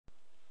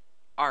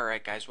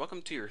Alright guys,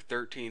 welcome to your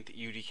 13th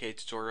UDK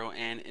tutorial,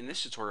 and in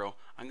this tutorial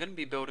I'm going to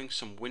be building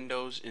some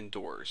windows and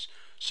doors.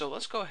 So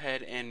let's go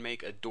ahead and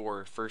make a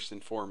door first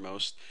and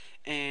foremost,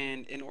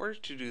 and in order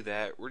to do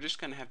that we're just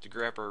going to have to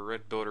grab our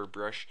red builder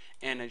brush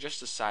and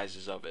adjust the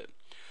sizes of it.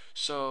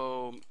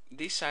 So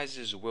these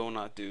sizes will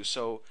not do,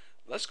 so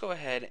let's go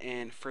ahead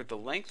and for the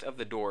length of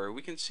the door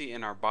we can see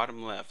in our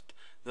bottom left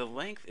the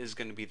length is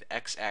going to be the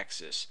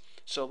x-axis.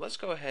 So let's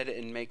go ahead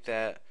and make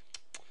that,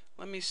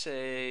 let me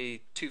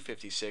say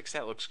 256.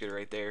 That looks good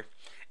right there.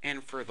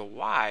 And for the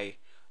y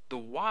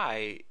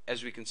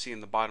as we can see in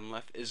the bottom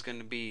left is going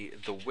to be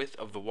the width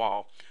of the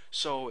wall.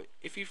 So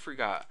if you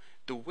forgot,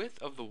 the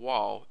width of the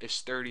wall is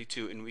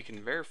 32, and we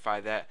can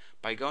verify that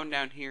by going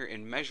down here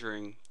and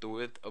measuring the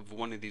width of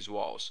one of these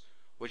walls,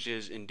 which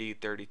is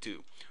indeed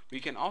 32. We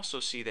can also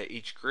see that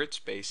each grid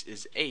space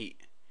is 8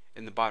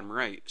 in the bottom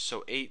right,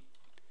 so 8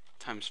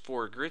 times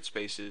 4 grid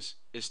spaces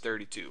is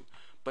 32.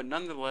 But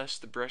nonetheless,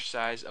 the brush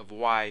size of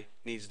y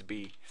needs to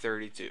be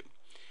 32.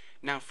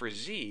 Now for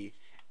z,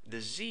 the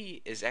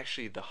z is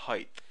actually the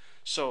height.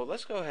 So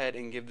let's go ahead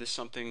and give this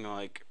something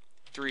like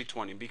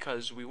 320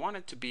 because we want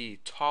it to be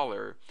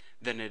taller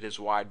than it is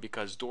wide,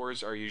 because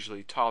doors are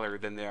usually taller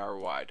than they are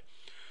wide.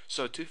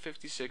 So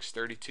 256,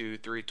 32,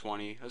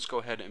 320. Let's go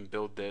ahead and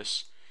build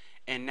this.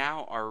 And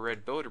now our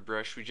red builder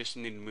brush, we just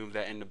need to move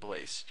that into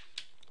place.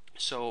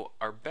 So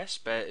our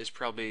best bet is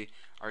probably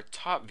our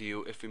top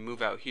view. If we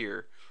move out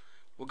here,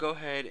 we'll go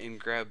ahead and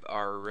grab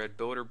our red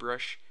builder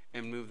brush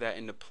and move that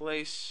into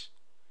place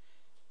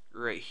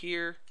right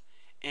here.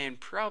 And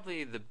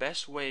probably the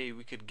best way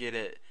we could get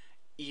it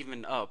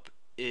even up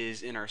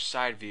is in our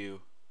side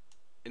view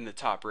in the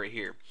top right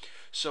here.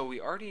 So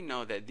we already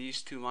know that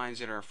these two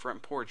lines in our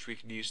front porch we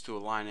could use to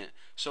align it.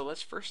 So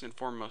let's first and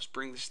foremost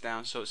bring this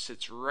down so it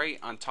sits right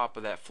on top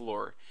of that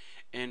floor.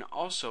 And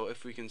also,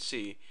 if we can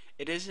see,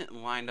 it isn't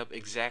lined up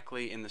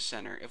exactly in the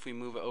center. If we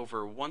move it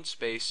over one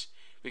space,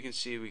 we can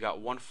see we got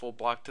one full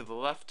block to the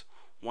left,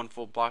 one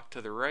full block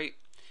to the right,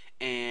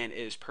 and it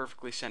is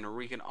perfectly centered.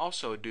 We can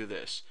also do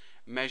this.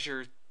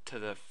 Measure to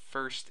the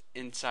first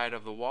inside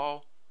of the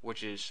wall,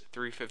 which is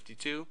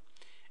 352,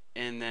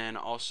 and then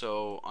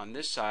also on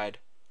this side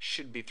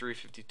should be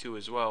 352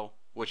 as well,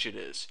 which it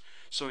is.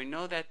 So we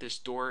know that this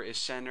door is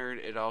centered,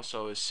 it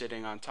also is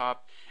sitting on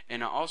top,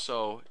 and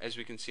also, as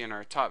we can see in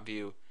our top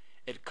view,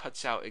 it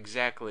cuts out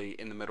exactly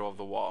in the middle of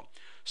the wall.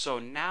 So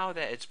now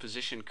that it's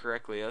positioned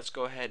correctly, let's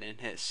go ahead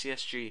and hit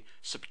CSG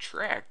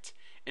subtract,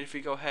 and if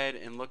we go ahead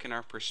and look in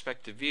our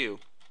perspective view,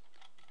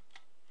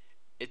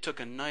 it took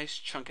a nice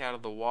chunk out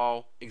of the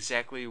wall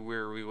exactly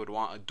where we would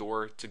want a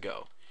door to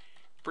go.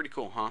 Pretty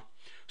cool, huh?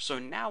 So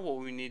now what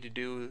we need to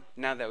do,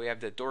 now that we have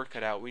that door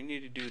cut out, we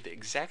need to do the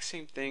exact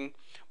same thing,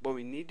 but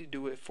we need to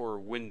do it for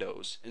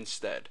windows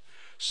instead.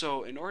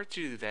 So in order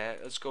to do that,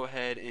 let's go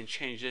ahead and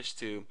change this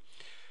to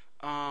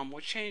we'll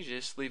change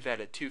this, leave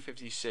that at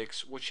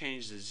 256. We'll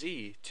change the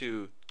Z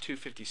to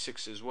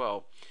 256 as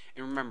well.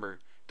 And remember,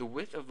 the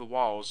width of the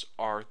walls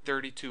are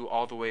 32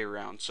 all the way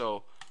around.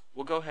 So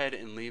we'll go ahead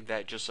and leave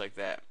that just like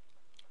that.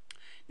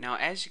 Now,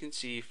 as you can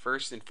see,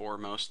 first and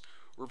foremost,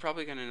 we're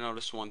probably going to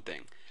notice one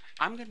thing.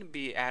 I'm going to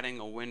be adding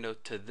a window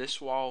to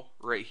this wall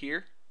right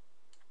here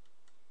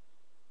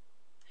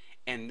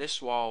and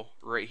this wall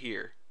right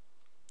here.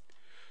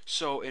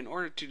 So in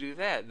order to do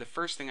that, the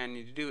first thing I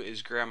need to do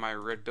is grab my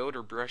red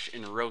builder brush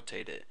and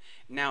rotate it.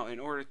 Now in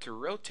order to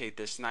rotate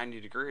this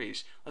 90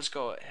 degrees, let's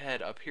go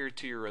ahead up here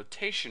to your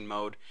rotation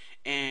mode,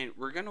 and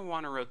we're going to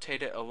want to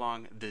rotate it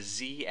along the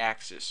Z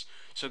axis.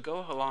 So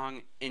go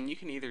along, and you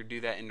can either do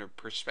that in the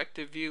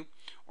perspective view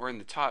or in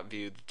the top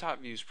view. The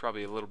top view is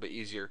probably a little bit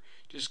easier.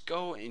 Just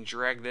go and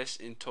drag this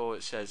until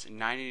it says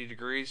 90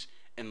 degrees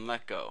and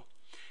let go.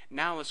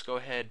 Now let's go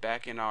ahead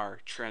back in our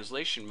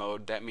translation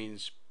mode. That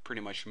means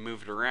pretty much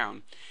move it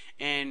around,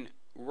 and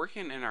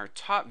working in our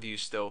top view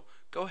still,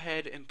 go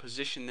ahead and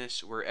position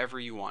this wherever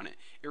you want it.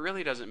 It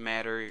really doesn't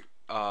matter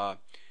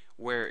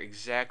where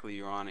exactly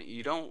you're on it.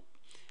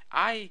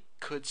 I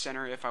could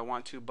center it if I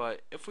want to,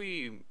 but if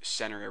we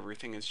center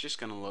everything, it's just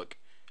gonna look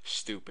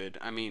stupid.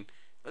 I mean,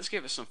 let's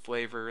give it some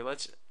flavor.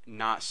 Let's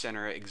not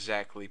center it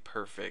exactly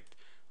perfect.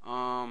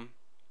 That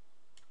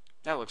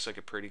looks like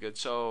a pretty good.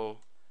 So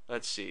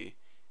let's see,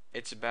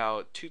 it's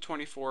about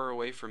 224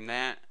 away from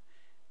that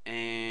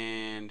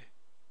and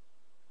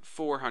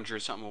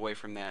 400 something away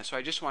from that. So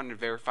I just wanted to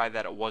verify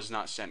that it was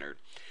not centered.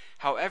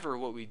 However,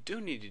 what we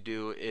do need to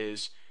do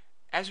is,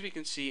 as we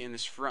can see in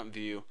this front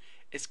view,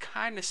 it's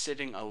kind of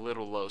sitting a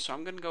little low. So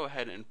I'm going to go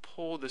ahead and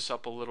pull this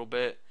up a little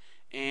bit,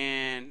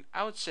 and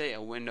I would say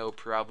a window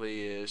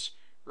probably is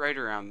right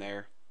around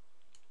there.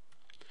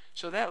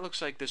 So that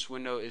looks like this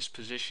window is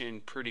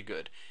positioned pretty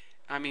good.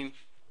 I mean,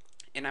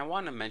 and I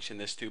want to mention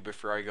this too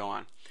before I go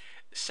on.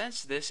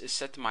 Since this is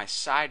set to my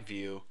side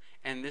view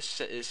and this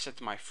is set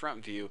to my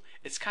front view,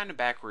 it's kind of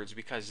backwards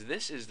because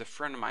this is the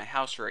front of my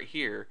house right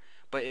here,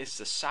 but it's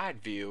the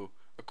side view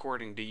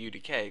according to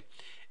UDK,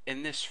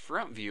 and this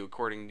front view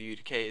according to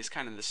UDK is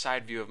kind of the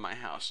side view of my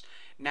house.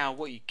 Now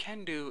what you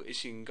can do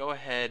is you can go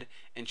ahead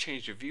and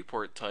change the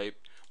viewport type,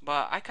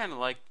 but I kind of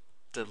like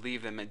to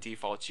leave them at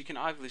defaults, you can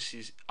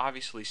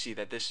obviously see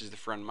that this is the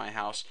front of my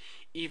house,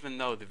 even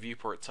though the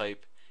viewport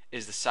type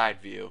is the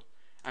side view.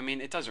 I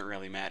mean, it doesn't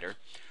really matter.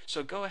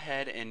 So go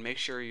ahead and make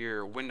sure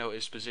your window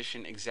is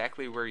positioned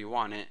exactly where you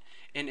want it.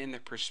 And in the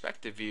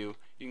perspective view,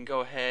 you can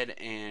go ahead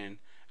and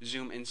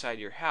zoom inside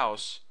your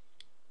house.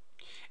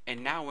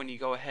 And now when you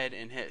go ahead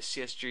and hit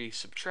CSG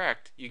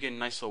subtract, you get a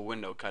nice little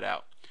window cut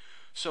out.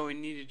 So we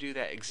need to do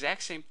that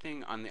exact same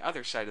thing on the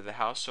other side of the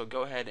house. So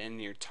go ahead and in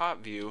your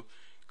top view,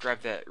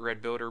 grab that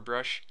red builder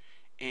brush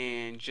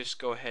and just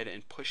go ahead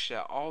and push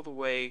that all the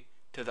way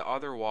to the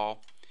other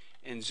wall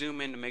and zoom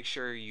in to make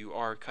sure you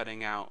are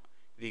cutting out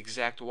the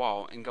exact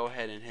wall, and go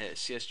ahead and hit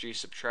CSG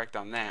subtract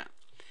on that,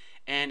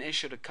 and it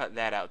should have cut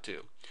that out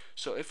too.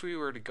 So if we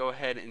were to go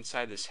ahead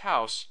inside this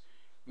house,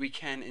 we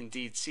can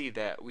indeed see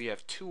that we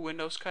have two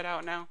windows cut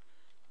out now.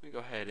 Let me go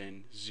ahead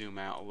and zoom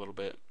out a little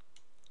bit.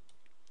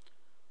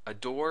 A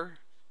door,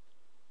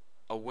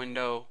 a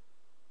window,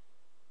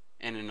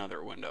 and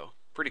another window.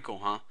 Pretty cool,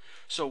 huh?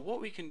 So what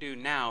we can do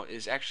now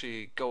is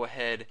actually go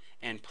ahead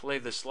and play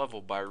this level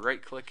by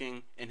right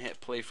clicking and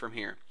hit play from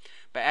here.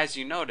 But as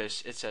you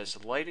notice, it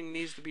says lighting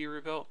needs to be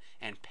rebuilt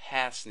and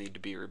paths need to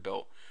be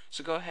rebuilt.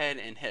 So go ahead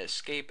and hit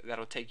escape.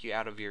 That'll take you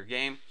out of your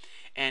game.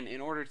 And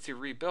in order to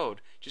rebuild,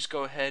 just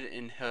go ahead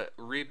and hit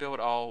rebuild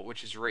all,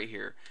 which is right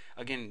here.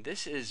 Again,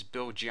 this is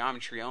build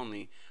geometry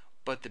only,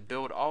 but the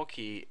build all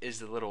key is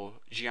the little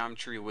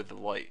geometry with the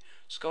light.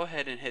 So go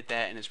ahead and hit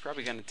that, and it's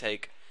probably going to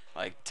take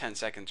like 10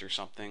 seconds or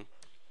something.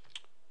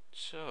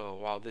 So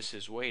while this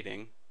is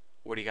waiting,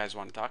 what do you guys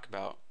want to talk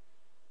about?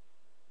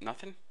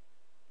 Nothing?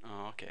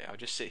 Oh, okay, I'll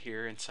just sit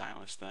here in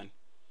silence then.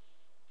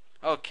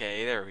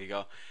 Okay, there we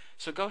go.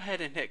 So go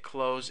ahead and hit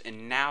close,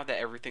 and now that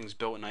everything's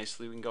built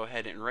nicely, we can go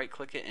ahead and right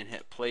click it and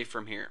hit play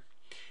from here.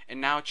 And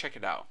now check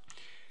it out.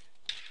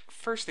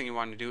 First thing you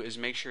want to do is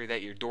make sure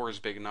that your door is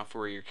big enough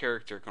where your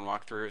character can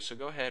walk through. So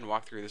go ahead and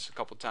walk through this a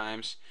couple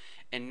times,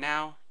 and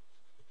now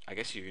I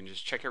guess you can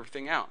just check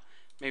everything out.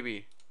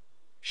 Maybe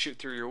shoot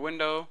through your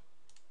window,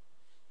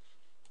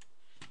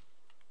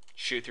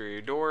 shoot through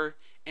your door,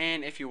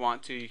 and if you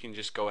want to, you can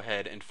just go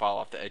ahead and fall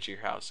off the edge of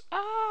your house.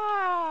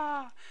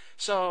 Ah!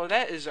 So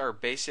that is our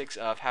basics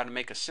of how to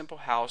make a simple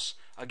house.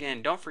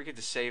 Again, don't forget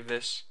to save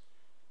this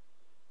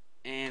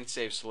and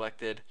save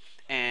selected.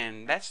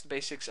 And that's the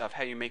basics of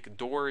how you make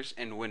doors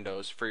and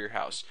windows for your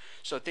house.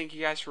 So thank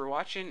you guys for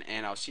watching,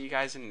 and I'll see you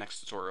guys in the next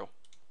tutorial.